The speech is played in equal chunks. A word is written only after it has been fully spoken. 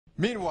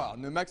Meanwhile,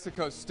 New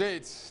Mexico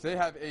State, they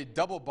have a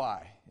double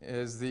bye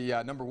as the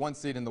 #1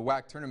 seed in the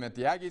WAC tournament.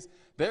 The Aggies,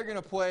 they're going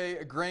to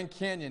play Grand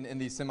Canyon in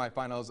the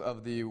semifinals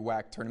of the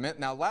WAC tournament.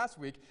 Now, last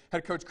week,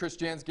 head coach Chris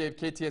Jans gave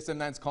KTSM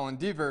 9's Colin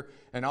Deaver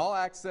an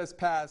all-access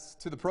pass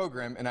to the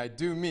program, and I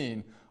do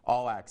mean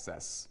all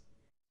access.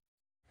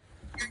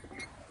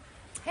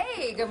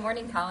 Hey, good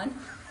morning, Colin.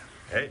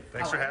 Hey,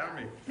 thanks for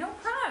having me. No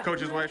problem.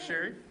 Coach's wife,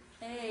 Sherry.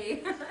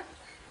 Hey.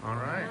 All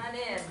right. Come on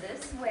in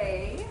this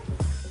way.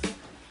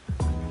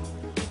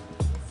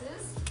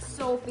 This is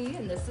Sophie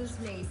and this is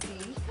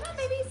Macy. Come on,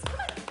 babies.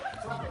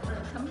 Come on.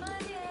 Come on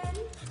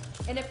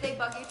in. And if they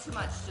bug you too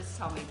much, just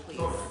tell me, please.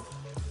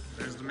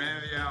 There's the man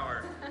of the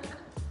hour.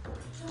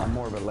 I'm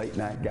more of a late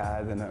night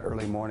guy than an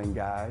early morning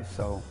guy,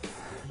 so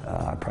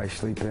I probably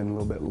sleep in a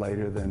little bit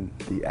later than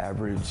the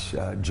average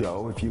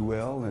Joe, if you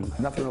will, and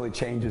nothing really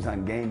changes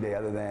on game day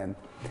other than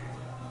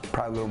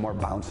probably a little more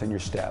bounce in your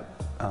step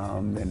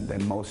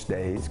than most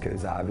days,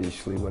 because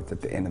obviously what's at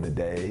the end of the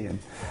day, and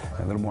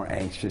a little more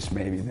anxious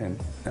maybe than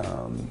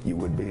you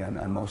would be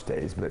on most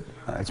days, but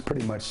it's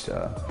pretty much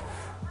a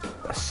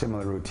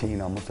similar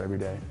routine almost every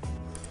day.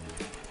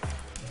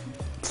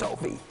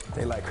 Sophie,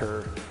 they like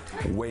her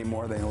way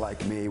more than they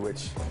like me,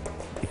 which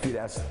if you'd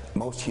ask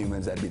most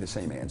humans, that'd be the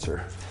same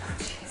answer.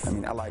 I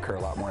mean, I like her a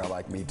lot more than I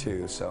like me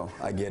too, so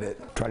I get it.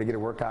 Try to get a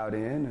workout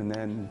in and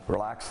then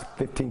relax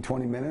 15,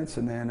 20 minutes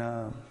and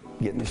then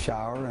get in the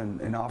shower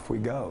and off we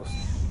go.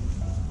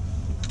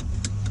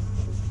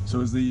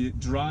 So is the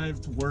drive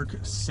to work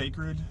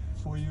sacred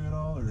for you at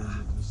all, or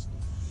is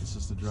it's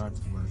just the drive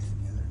to work?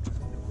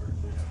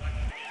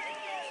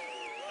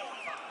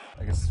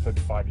 I guess it's been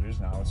 5 years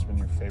now. What's been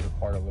your favorite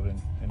part of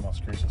living in Las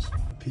Cruces?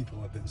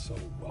 People have been so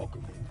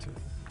welcoming to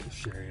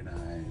Sherry and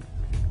I.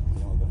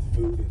 You know, the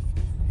food,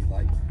 if you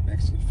like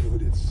Mexican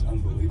food, it's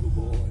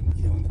unbelievable. And,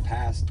 you know, in the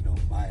past, you know,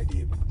 my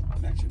idea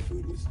of Mexican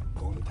food was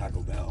going to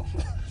Taco Bell.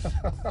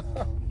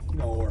 You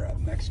know, or a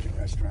Mexican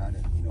restaurant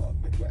in, you know, a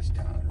Midwest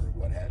town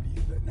or what have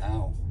you. But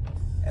now,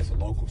 as the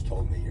locals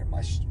told me here,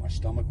 my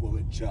stomach will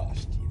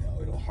adjust, you know,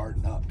 it'll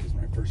harden up, because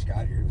when I first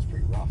got here, it was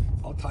pretty rough.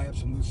 I'll tie up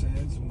some loose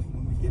ends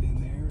when we get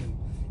in there and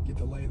get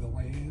the lay of the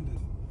land, and,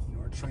 you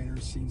know, our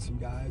trainer's seen some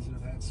guys that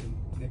have had some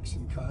nicks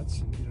and cuts,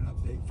 and get an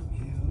update from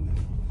him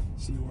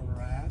and see where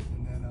we're at,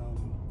 and then,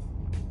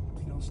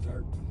 you know,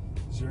 start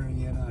zeroing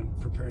in on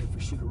preparing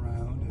for shoot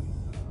around, and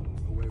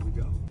away we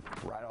go.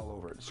 Right all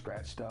over it,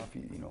 scratch stuff,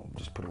 you know,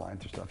 just put a line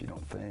through stuff you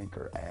don't think,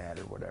 or add,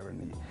 or whatever,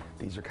 and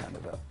these are kind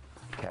of the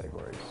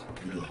categories.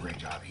 You do a great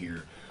job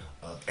here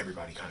of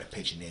everybody kind of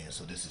pitching in,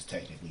 so this is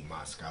technically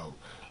my scout.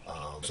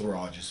 So we're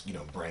all just, you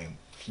know,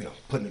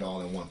 putting it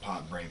all in one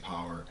pot, brain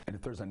power. And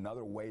if there's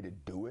another way to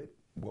do it,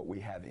 what we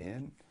have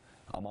in,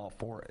 I'm all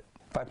for it.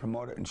 If I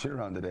promote it and shoot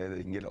around today,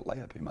 they can get a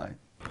layup, you might.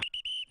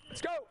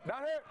 Let's go,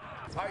 down here.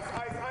 Ice.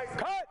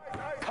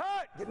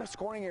 Cut! Get in the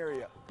scoring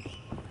area.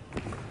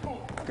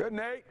 Good,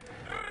 Nate.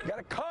 Got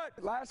a cut.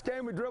 Last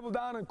game we dribbled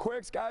down in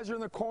quicks. Guys are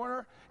in the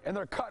corner, and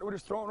they're cut. We're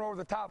just throwing over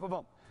the top of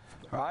them.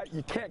 All right,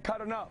 you can't cut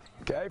enough.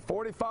 Okay,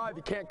 45,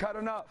 you can't cut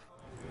enough.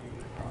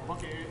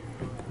 Okay.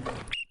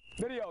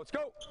 Video, let's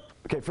go.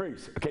 Okay,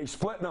 freeze. Okay, he's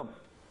splitting them.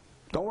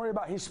 Don't worry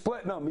about it. He's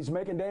splitting them. He's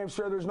making damn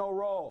sure there's no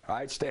roll. All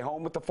right, stay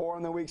home with the 4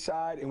 on the weak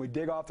side, and we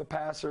dig off the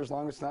passer as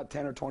long as it's not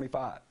 10 or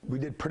 25. We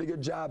did a pretty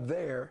good job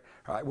there.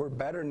 All right, we're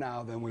better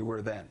now than we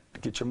were then.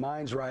 Get your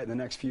minds right in the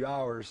next few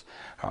hours,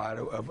 all right,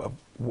 of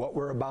what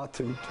we're about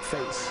to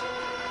face.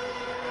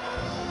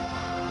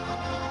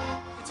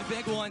 It's a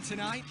big one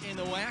tonight in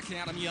the WAC.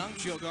 Adam Young,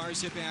 Joe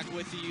Garza back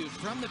with you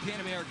from the Pan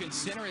American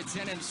Center at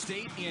NM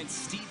State and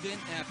Stephen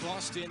at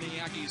Boston. The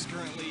Aggies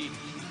currently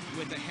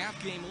with a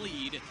half-game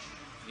lead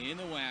in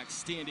the WAC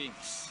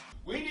standings.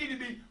 We need to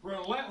be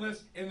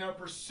relentless in our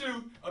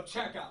pursuit of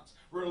checkouts,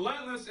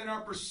 relentless in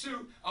our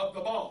pursuit of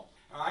the ball.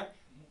 All right,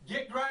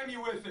 get grimy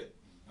with it,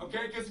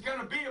 okay? Because it's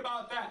gonna be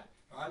about that.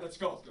 All right, let's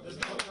go. Let's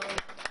go.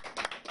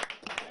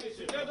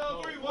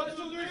 One,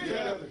 two, three.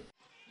 Yeah.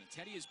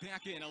 Teddy is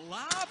back in. A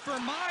lob for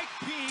Mike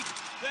Peak,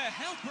 the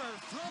helper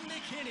from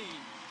McKinney.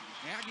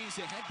 Aggies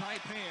ahead by a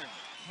pair.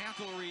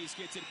 Hackle-Rees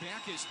gets it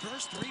back, his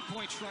first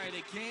three-point try of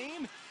the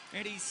game,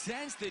 and he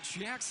sends the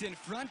Jacks in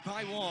front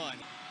by 1.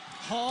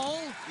 Hall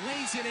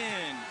lays it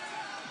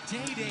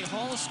in. Day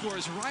Hall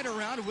scores right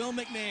around Will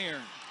McNair.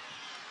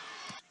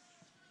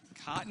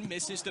 Cotton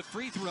misses the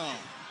free throw.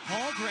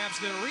 Hall grabs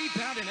the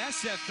rebound, and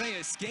SFA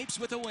escapes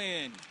with a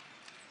win.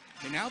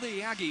 And now the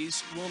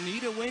Aggies will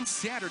need a win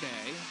Saturday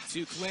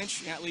to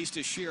clinch at least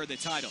a share of the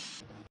title.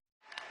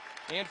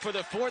 And for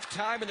the 4th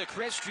time in the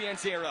Chris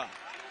Jans era,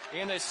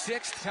 and the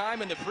 6th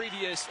time in the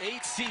previous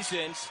 8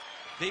 seasons,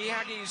 the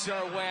Aggies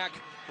are WAC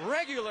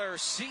regular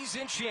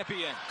season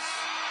champions.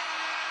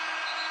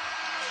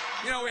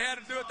 You know, we had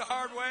to do it the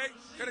hard way.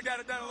 Could have got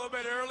it done a little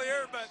bit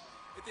earlier, but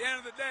at the end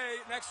of the day,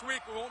 next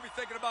week we won't be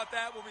thinking about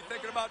that. We'll be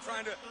thinking about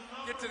trying to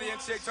get to the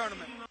NCAA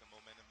tournament.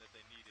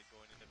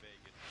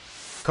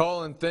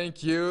 Colin,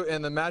 thank you.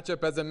 And the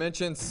matchup, as I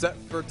mentioned, set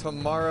for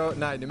tomorrow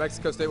night. New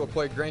Mexico State will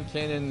play Grand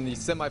Canyon in the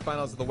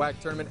semifinals of the WAC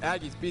tournament.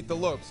 Aggies beat the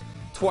Lopes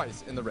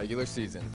twice in the regular season.